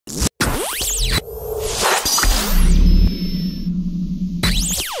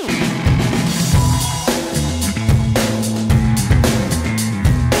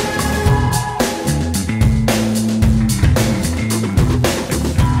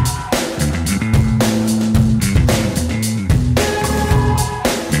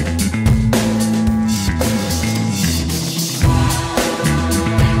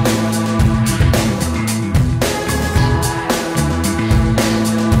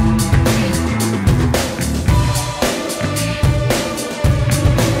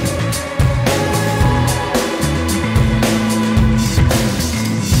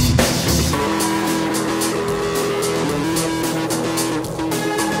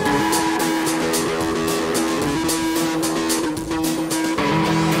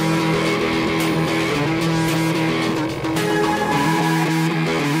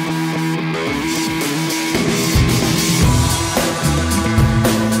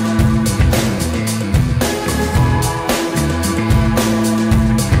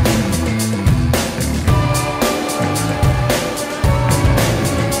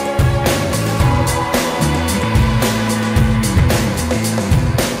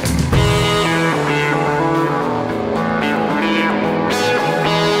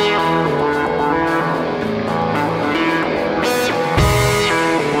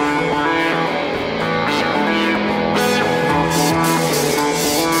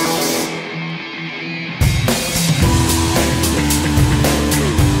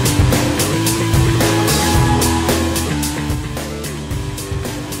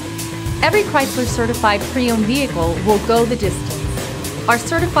Every Chrysler certified pre-owned vehicle will go the distance. Our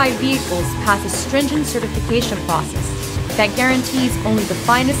certified vehicles pass a stringent certification process that guarantees only the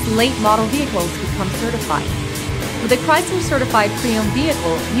finest late model vehicles become certified. With a Chrysler certified pre-owned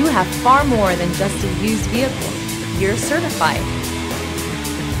vehicle, you have far more than just a used vehicle. You're certified.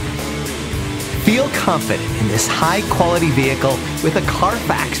 Feel confident in this high-quality vehicle with a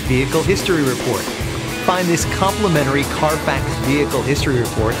CARFAX Vehicle History Report. Find this complimentary CARFAX Vehicle History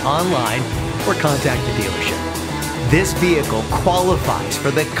Report online or contact the dealership. This vehicle qualifies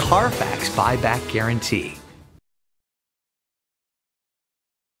for the CARFAX buyback guarantee.